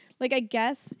 like I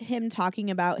guess him talking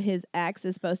about his ex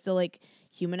is supposed to like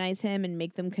humanize him and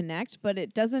make them connect, but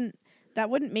it doesn't. That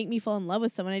wouldn't make me fall in love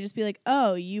with someone. I'd just be like,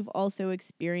 oh, you've also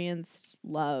experienced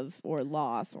love or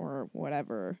loss or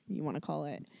whatever you want to call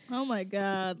it. Oh my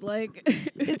God, like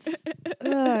it's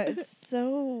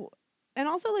so. And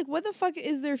also, like, what the fuck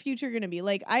is their future going to be?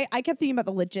 Like, I kept thinking about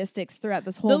the logistics throughout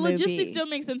this whole movie. The logistics don't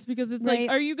make sense because it's like,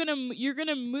 you're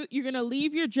gonna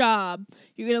leave your job,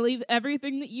 you're gonna leave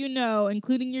everything that you know,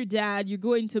 including your dad. You're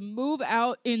going to move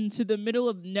out into the middle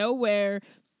of nowhere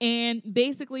and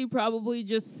basically probably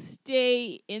just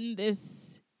stay in this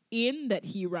inn that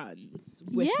he runs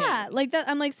with him. Like that.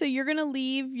 I'm like, so you're gonna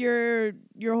leave your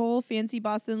whole fancy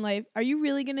Boston life? Are you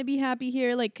really gonna be happy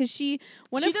here? Like, cause she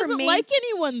doesn't like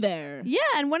anyone there. Yeah,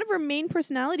 and one of her main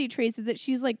personality traits is that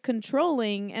she's like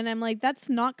controlling, and I'm like, that's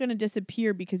not gonna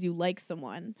disappear because you like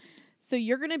someone. So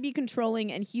you're gonna be controlling,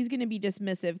 and he's gonna be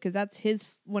dismissive because that's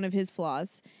one of his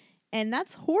flaws. And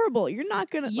that's horrible. You're not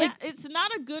gonna it's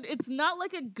not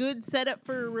like a good setup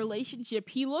for a relationship.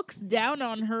 He looks down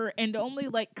on her and only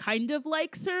like kind of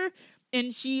likes her,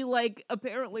 and she like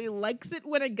apparently likes it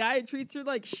when a guy treats her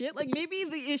like shit. Like maybe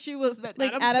the issue was that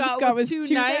Like Adam Scott was too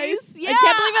nice. Yeah. I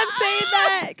can't believe I'm saying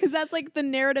that because that's like the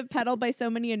narrative peddled by so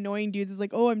many annoying dudes. Is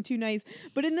like, oh, I'm too nice.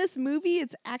 But in this movie,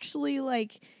 it's actually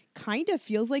like kind of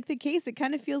feels like the case. It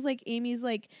kind of feels like Amy's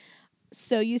like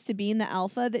so used to being the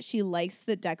alpha that she likes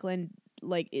that Declan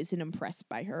like isn't impressed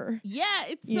by her. Yeah,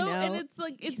 it's so, You know? and it's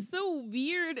like it's so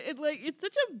weird. It like it's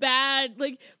such a bad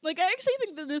like I actually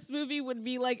think that this movie would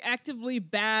be like actively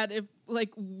bad if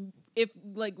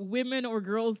like women or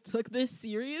girls took this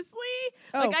seriously.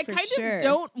 Like I kind of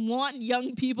don't want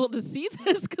young people to see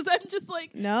this because I'm just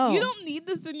like, no, you don't need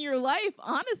this in your life.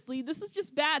 Honestly, this is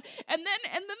just bad. And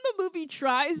then the movie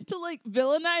tries to like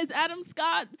villainize Adam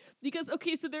Scott because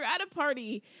okay, so they're at a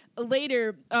party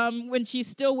later when she's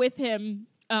still with him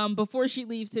before she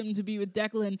leaves him to be with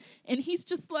Declan, and he's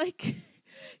just like.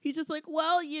 He's just like,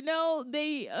 well, you know,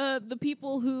 they the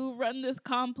people who run this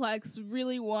complex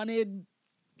really wanted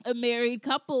a married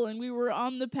couple and we were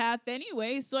on the path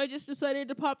anyway, so I just decided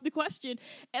to pop the question.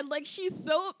 And like she's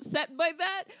so upset by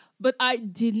that, but I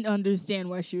didn't understand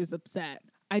why she was upset.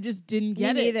 I just didn't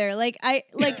get Me it. neither. Like I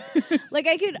like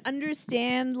I could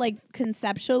understand like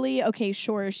conceptually, okay,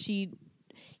 sure,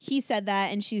 he said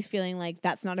that and she's feeling like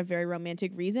that's not a very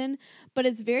romantic reason, but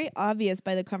it's very obvious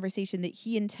by the conversation that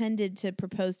he intended to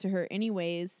propose to her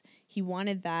anyways. He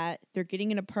wanted that. They're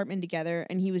getting an apartment together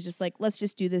and he was just like, let's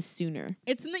just do this sooner.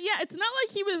 It's not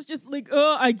like he was just like,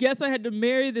 oh, I guess I had to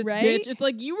marry this bitch. It's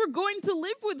like you were going to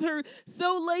live with her,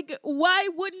 so like why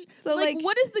wouldn't like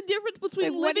what is the difference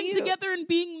between like, living together and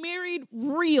being married,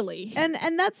 really? And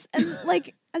that's and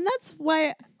like and that's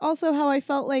why also how I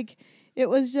felt like it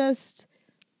was just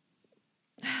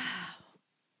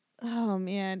oh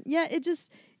man. Yeah,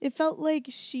 it felt like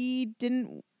she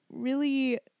didn't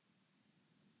really,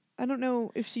 I don't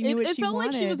know if she knew what she wanted. It felt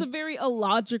like she was a very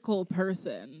illogical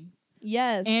person.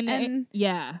 Yes. And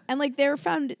yeah. And like I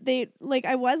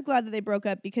was glad that they broke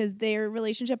up because their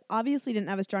relationship obviously didn't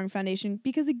have a strong foundation,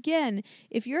 because again,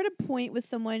 if you're at a point with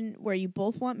someone where you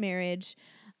both want marriage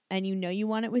and you know you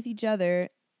want it with each other,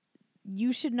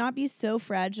 you should not be so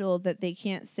fragile that they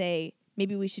can't say,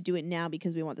 maybe we should do it now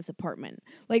because we want this apartment.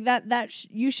 Like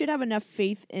you should have enough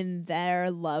faith in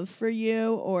their love for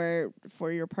you or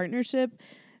for your partnership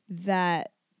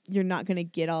that you're not going to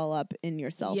get all up in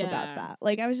yourself about that.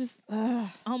 Like I was just,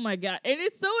 oh my God. It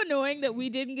is so annoying that we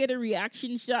didn't get a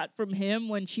reaction shot from him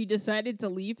when she decided to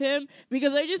leave him,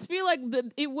 because I just feel like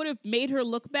it would have made her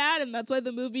look bad and that's why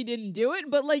the movie didn't do it.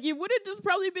 But like it would have just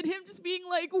probably been him just being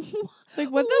like what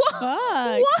the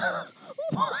fuck?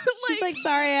 What? She's like,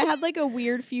 sorry, I had like a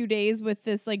weird few days with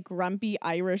this like grumpy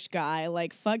Irish guy.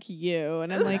 Like, fuck you.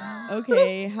 And I'm like,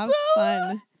 okay, have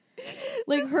fun.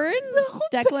 Like her and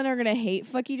Declan are gonna hate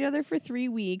fuck each other for 3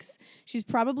 weeks. She's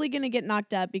probably gonna get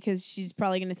knocked up because she's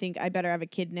probably gonna think I better have a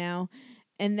kid now.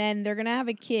 And then they're gonna have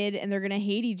a kid and they're gonna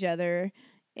hate each other.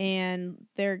 And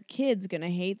their kid's gonna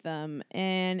hate them,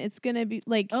 and it's gonna be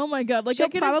like, oh my God, like she'll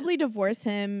probably divorce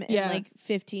him in like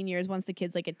 15 years once the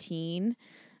kid's like a teen.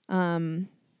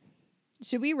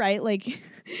 Should we write like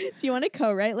do you want to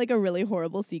co-write like a really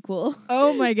horrible sequel?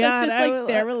 Oh my God. It's just like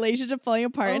their relationship falling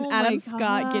apart and Adam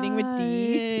Scott getting with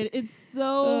Dee. It's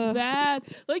so bad.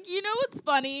 Like, you know what's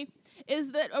funny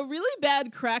is that a really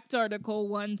bad Cracked article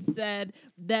once said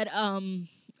that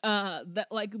that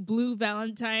like Blue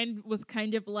Valentine was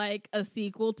kind of like a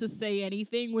sequel to Say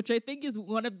Anything, which I think is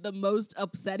one of the most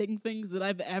upsetting things that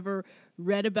I've ever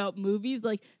read about movies.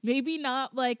 Like maybe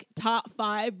not like top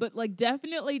 5, but like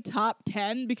definitely top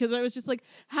 10, because I was just like,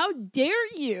 how dare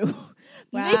you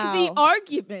make the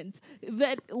argument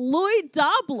that Lloyd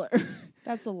Dobler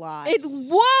that's a lot. It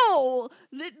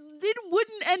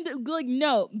wouldn't end like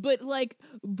no, but like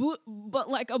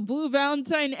a Blue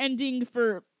Valentine ending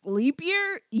for Leap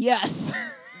Year, yes.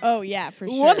 Oh yeah, for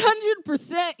sure.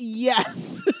 100%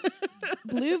 yes.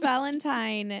 Blue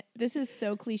Valentine, this is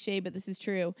so cliche, but this is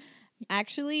true,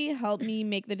 actually helped me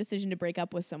make the decision to break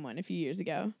up with someone a few years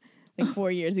ago. Like 4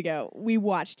 years ago. We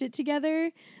watched it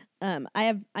together.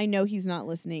 I know he's not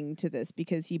listening to this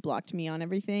because he blocked me on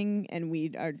everything and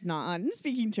we are not on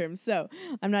speaking terms, so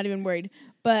I'm not even worried.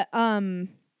 But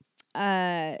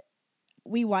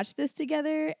we watched this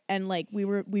together and like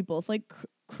we both like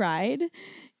cried,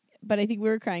 but I think we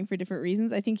were crying for different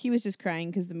reasons. I think he was just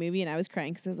crying because the movie, and I was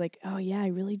crying because I was like, oh yeah, I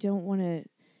really don't want to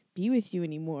be with you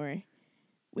anymore.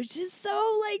 Which is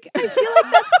so like, I feel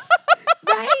like that's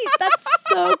right. That's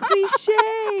so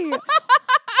cliche.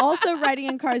 Also, riding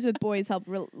in cars with boys helped.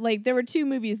 Like there were 2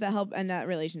 movies that helped end that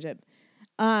relationship.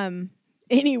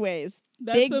 Anyways,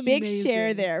 That's big share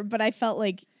amazing. there. But I felt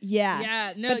like, yeah.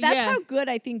 Yeah, no, But that's yeah. how good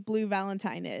I think Blue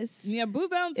Valentine is. Yeah, Blue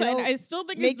Valentine, It'll I still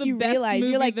think make it's the you best realize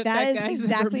movie you're like, that that is guy's ever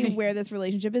exactly made. where this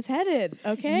relationship is headed.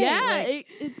 Okay. Yeah, like,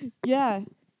 it's yeah.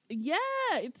 yeah,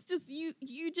 it's just you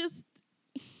just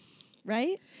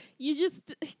Right?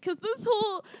 because this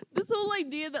whole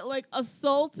idea that like a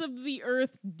salt of the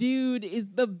earth dude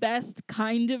is the best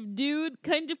kind of dude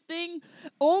kind of thing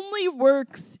only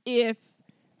works if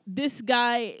this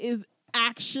guy is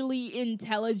actually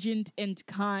intelligent and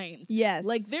kind. Yes.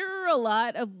 Like there are a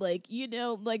lot of like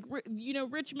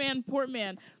rich man poor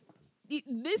man.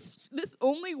 This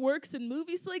only works in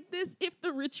movies like this if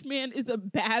the rich man is a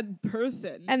bad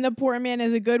person. And the poor man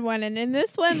is a good one. And in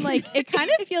this one, like, it kind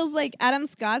of feels like Adam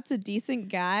Scott's a decent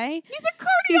guy. He's a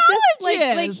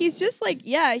cardiologist. He's just like,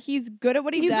 yeah, he's good at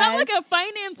what he He's does. not like a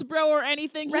finance bro or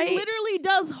anything. Right. He literally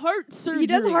does heart surgery. He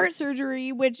does heart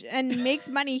surgery, and makes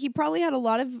money. He probably had a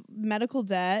lot of medical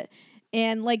debt.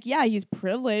 And like, yeah, he's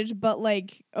privileged, but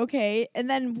like, okay. And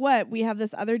then what? We have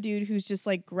this other dude who's just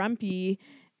like grumpy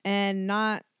and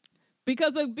not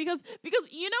because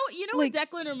you know like, what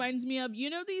Declan reminds me of?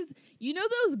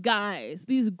 Those guys,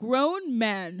 these grown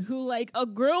men who like a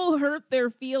girl hurt their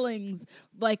feelings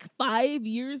like 5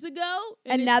 years ago,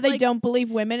 and now they don't believe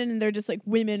women, and they're just like,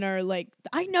 women are like,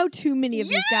 I know too many of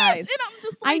these guys. And I'm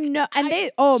just like, I know, and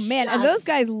and those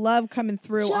guys love coming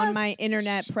through on my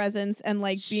internet presence and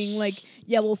like being like,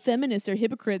 yeah, well, feminists are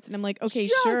hypocrites, and I'm like, okay,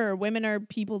 sure, women are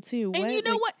people too. And what? you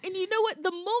know what? And you know what?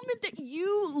 The moment that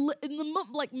you,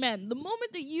 the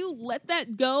moment that you let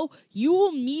that go, you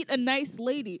will meet a nice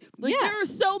lady. Like there are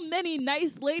so many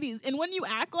nice ladies, and when you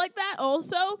act like that,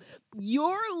 also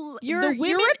you're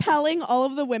repelling all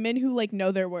of the women who like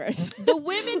know their worth. The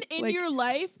women in like, your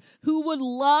life who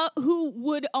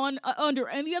would under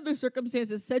any other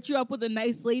circumstances set you up with a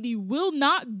nice lady will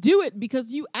not do it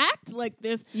because you act like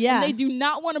this. Yeah, and they do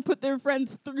not want to put their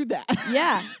friends through that.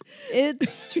 Yeah,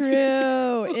 it's true.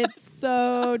 It's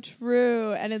so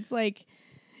true, and it's like.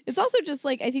 It's also just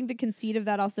like, I think the conceit of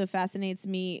that also fascinates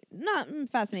me. Not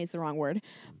fascinates the wrong word,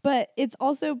 but it's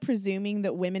also presuming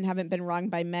that women haven't been wronged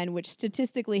by men, which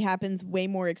statistically happens way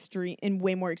more extreme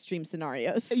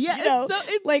scenarios. Yeah, you know?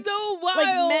 it's so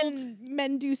wild. Like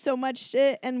men do so much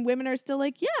shit, and women are still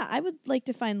like, yeah, I would like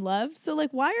to find love. So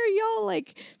like, why are y'all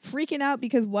like freaking out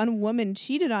because one woman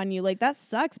cheated on you? Like that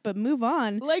sucks, but move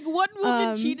on. Like one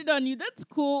woman cheated on you. That's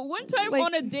cool. One time like,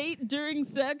 on a date during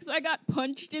sex, I got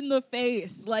punched in the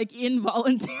face. Like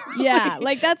involuntarily. Yeah,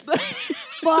 like that's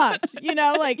fucked, you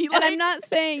know, like, and I'm not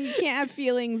saying you can't have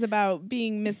feelings about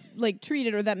being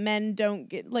treated or that men don't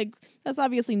get, like, that's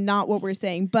obviously not what we're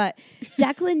saying, but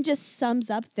Declan just sums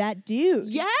up that dude.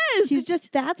 Yes.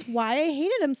 That's why I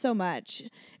hated him so much.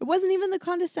 It wasn't even the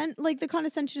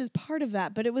condescension is part of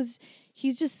that, but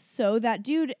he's just so that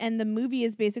dude, and the movie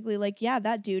is basically like, yeah,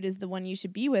 that dude is the one you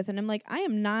should be with, and I'm like, I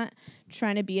am not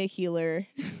trying to be a healer.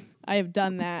 I have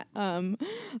done that.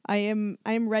 I am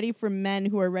ready for men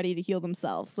who are ready to heal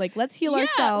themselves. Like, let's heal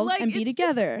ourselves and be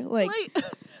together.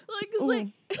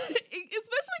 Especially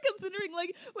considering,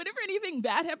 like, whenever anything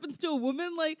bad happens to a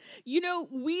woman, like,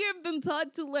 we have been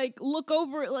taught to, like, look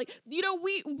over it. Like, we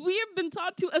have been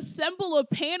taught to assemble a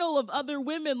panel of other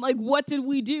women. Like, what did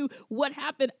we do? What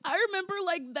happened? I remember,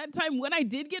 like, that time when I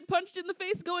did get punched in the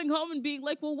face, going home and being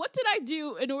like, well, what did I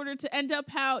do in order to end up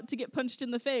to get punched in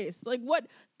the face? Like, what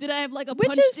did I have, like, a Which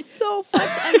punch? Which is so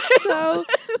fucked and so,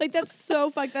 like, that's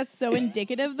so fucked. That's so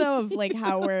indicative, though, of, like,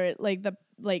 how we're, like,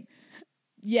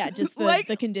 just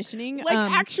the conditioning. Like,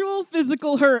 actual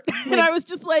physical hurt. And I was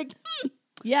just like,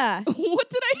 yeah. What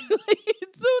did I do?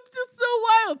 So it's just so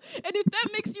wild. And if that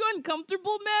makes you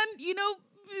uncomfortable, man,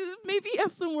 maybe you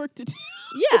have some work to do.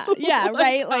 Yeah,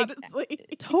 right? Like, honestly.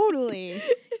 Totally.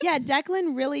 Yeah,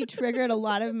 Declan really triggered a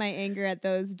lot of my anger at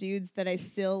those dudes that I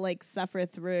still, like, suffer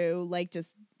through, like,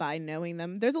 just by knowing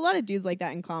them. There's a lot of dudes like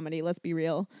that in comedy, let's be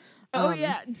real. Oh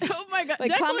yeah! Oh my god!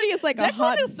 Like, comedy is like a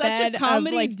hotbed of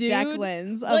like dude.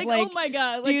 Declans of like oh my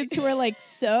god, dudes who are like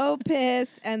so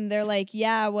pissed and they're like,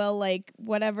 yeah, well, like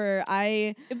whatever.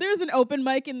 If there's an open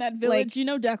mic in that village,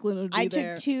 Declan would be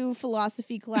there. I took 2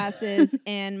 philosophy classes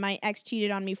and my ex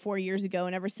cheated on me 4 years ago,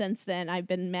 and ever since then I've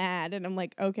been mad. And I'm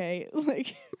like, okay,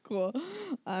 like cool.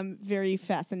 I'm very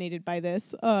fascinated by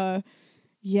this.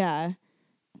 Yeah.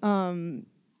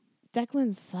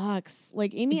 Declan sucks.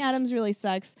 Like, Amy Adams really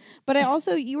sucks. But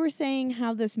you were saying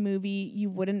how this movie, you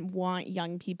wouldn't want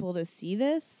young people to see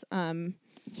this.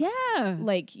 Yeah.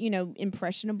 Like,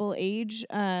 impressionable age.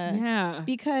 Yeah.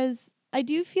 Because I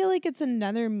do feel like it's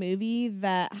another movie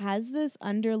that has this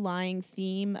underlying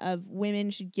theme of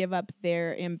women should give up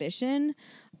their ambition.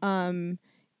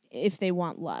 if they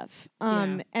want love.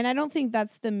 Yeah. And I don't think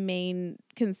that's the main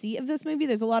conceit of this movie.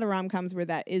 There's a lot of rom-coms where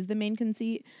that is the main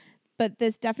conceit, but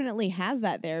this definitely has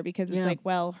that there because it's Yeah. like,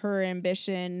 well, her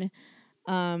ambition,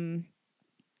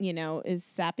 is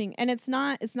sapping, and it's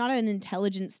not an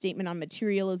intelligent statement on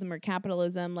materialism or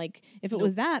capitalism. Like, if it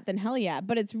was that, then hell yeah.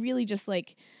 But it's really just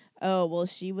like, oh, well,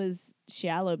 she was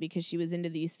shallow because she was into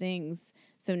these things,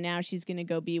 so now she's gonna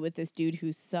go be with this dude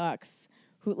who sucks.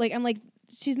 Who, like, I'm like,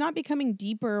 she's not becoming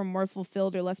deeper or more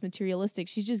fulfilled or less materialistic.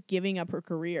 She's just giving up her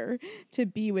career to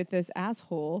be with this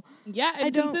asshole. Yeah,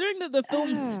 and considering that the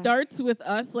film starts with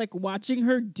us like watching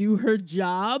her do her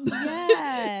job,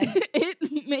 Yeah.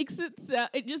 it makes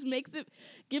it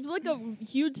gives like a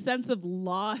huge sense of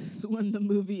loss when the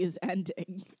movie is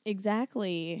ending.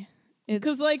 Exactly.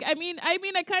 Because like I mean, I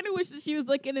kind of wish that she was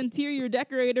like an interior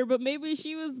decorator, but maybe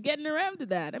she was getting around to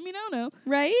that. I mean, I don't know,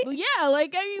 right? But yeah,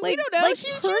 like I mean, we don't know. Like,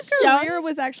 she's her career young.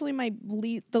 was actually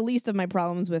the least of my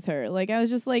problems with her. Like, I was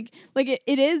just like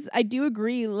it is. I do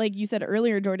agree, like you said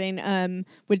earlier, Jordan,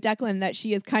 with Declan, that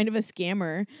she is kind of a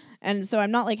scammer, and so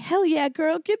I'm not like, hell yeah,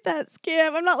 girl, get that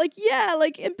scam. I'm not like, yeah,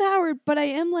 like empowered, but I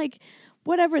am like,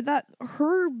 whatever. That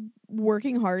her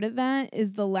working hard at that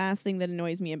is the last thing that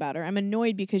annoys me about her. I'm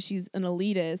annoyed because she's an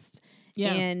elitist,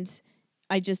 and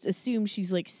I just assume she's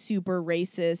like super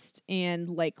racist and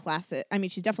like classist. I mean,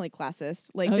 she's definitely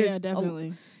classist. Like, there's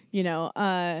definitely.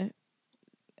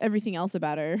 Everything else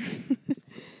about her.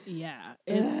 Yeah,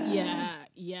 it's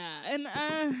and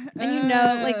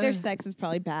and like their sex is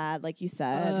probably bad, like you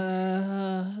said.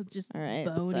 Just all right.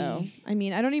 bony. So I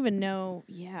mean, I don't even know.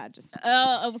 Yeah, just.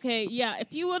 Okay. Yeah,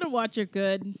 if you want to watch it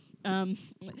good.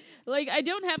 Like I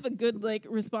don't have a good like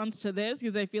response to this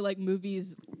because I feel like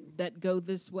movies that go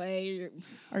this way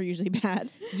are usually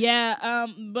bad. Yeah.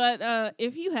 But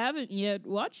if you haven't yet,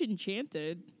 watch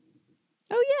Enchanted.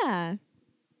 Oh yeah.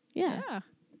 Yeah.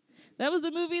 That was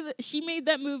a movie that she made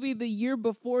that movie the year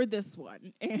before this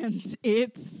one, and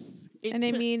it's and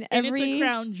I mean it's a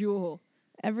crown jewel.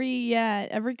 Every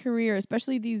career,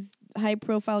 especially these high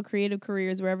profile creative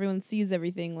careers where everyone sees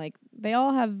everything, like they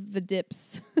all have the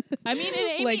dips. I mean, and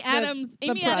Amy like Adams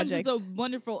is a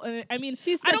wonderful. I mean,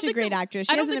 she's such a great actress.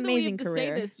 She has an amazing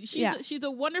career. She's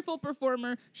a wonderful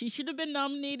performer. She should have been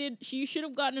nominated. She should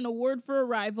have gotten an award for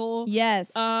Arrival.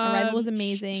 Yes, Arrival was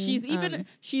amazing.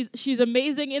 She's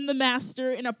amazing in The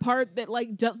Master in a part that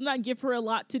like does not give her a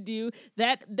lot to do.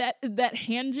 That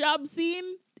hand job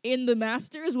scene in The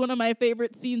Master is one of my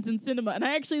favorite scenes in cinema, and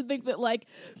I actually think that like.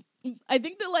 I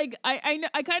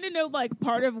kind of know like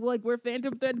part of like where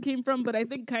Phantom Thread came from, but I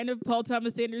think kind of Paul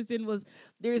Thomas Anderson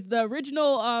there's the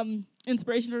original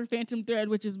inspiration for Phantom Thread,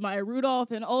 which is Maya Rudolph,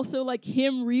 and also like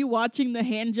him rewatching the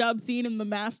hand job scene in The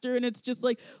Master, and it's just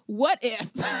like, what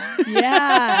if?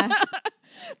 Yeah.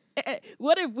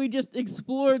 What if we just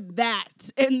explored that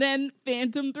and then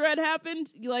Phantom Thread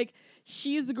happened? Like,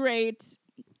 she's great.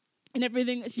 And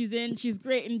everything that she's in, she's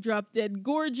great in Drop Dead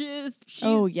Gorgeous.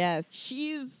 She's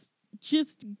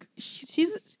and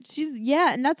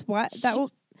that's why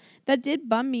that did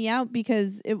bum me out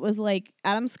because it was like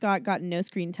Adam Scott got no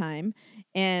screen time,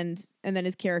 and then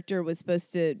his character we were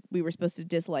supposed to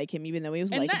dislike him even though he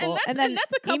was likable. And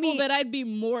that's a couple that I'd be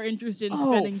more interested in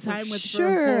spending time with for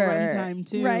a full runtime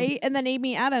too. Right? And then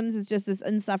Amy Adams is just this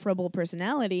insufferable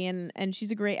personality, and she's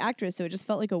a great actress, so it just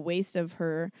felt like a waste of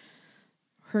her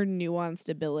nuanced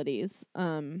abilities.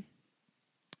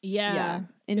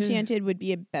 Enchanted would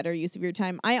be a better use of your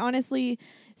time. I honestly,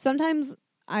 sometimes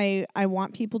I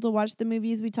want people to watch the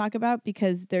movies we talk about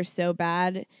because they're so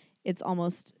bad. It's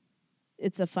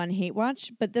a fun hate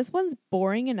watch, but this one's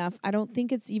boring enough. I don't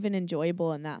think it's even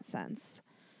enjoyable in that sense.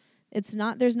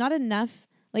 There's not enough,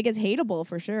 like it's hateable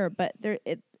for sure, but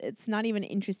it's not even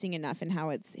interesting enough in how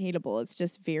it's hateable. It's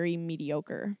just very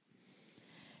mediocre.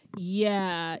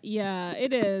 Yeah,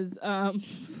 it is. And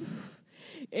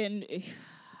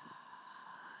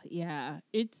yeah,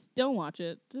 don't watch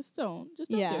it. Just don't do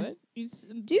it.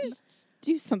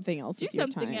 Do something else. Do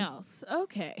something else.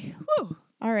 Okay. Whew.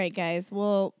 All right, guys.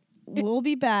 Well, we'll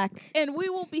be back, and we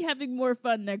will be having more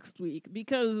fun next week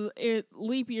because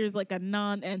Leap Year is like a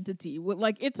non-entity.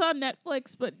 Like it's on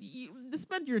Netflix, but you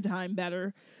spend your time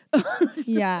better.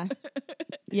 Yeah.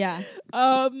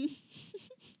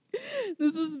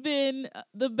 This has been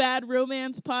the Bad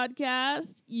Romance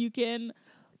Podcast. You can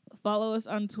follow us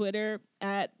on Twitter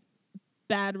at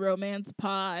Bad Romance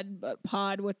Pod, but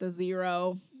pod with a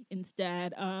 0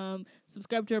 instead.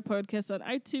 Subscribe to our podcast on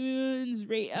iTunes.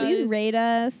 Please rate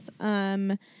us.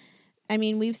 I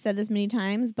mean, we've said this many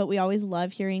times, but we always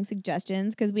love hearing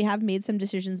suggestions because we have made some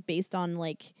decisions based on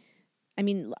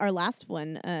our last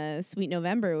one, Sweet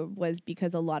November, was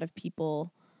because a lot of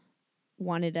people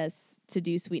wanted us to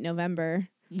do Sweet November.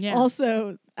 Yeah.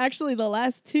 Also, actually, the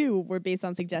last 2 were based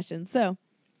on suggestions. So,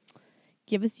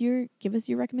 give us your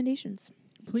recommendations.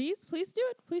 Please do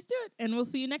it. Please do it. And we'll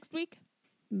see you next week.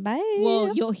 Bye.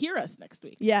 Well, you'll hear us next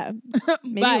week. Yeah.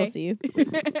 Maybe Bye. we'll see you.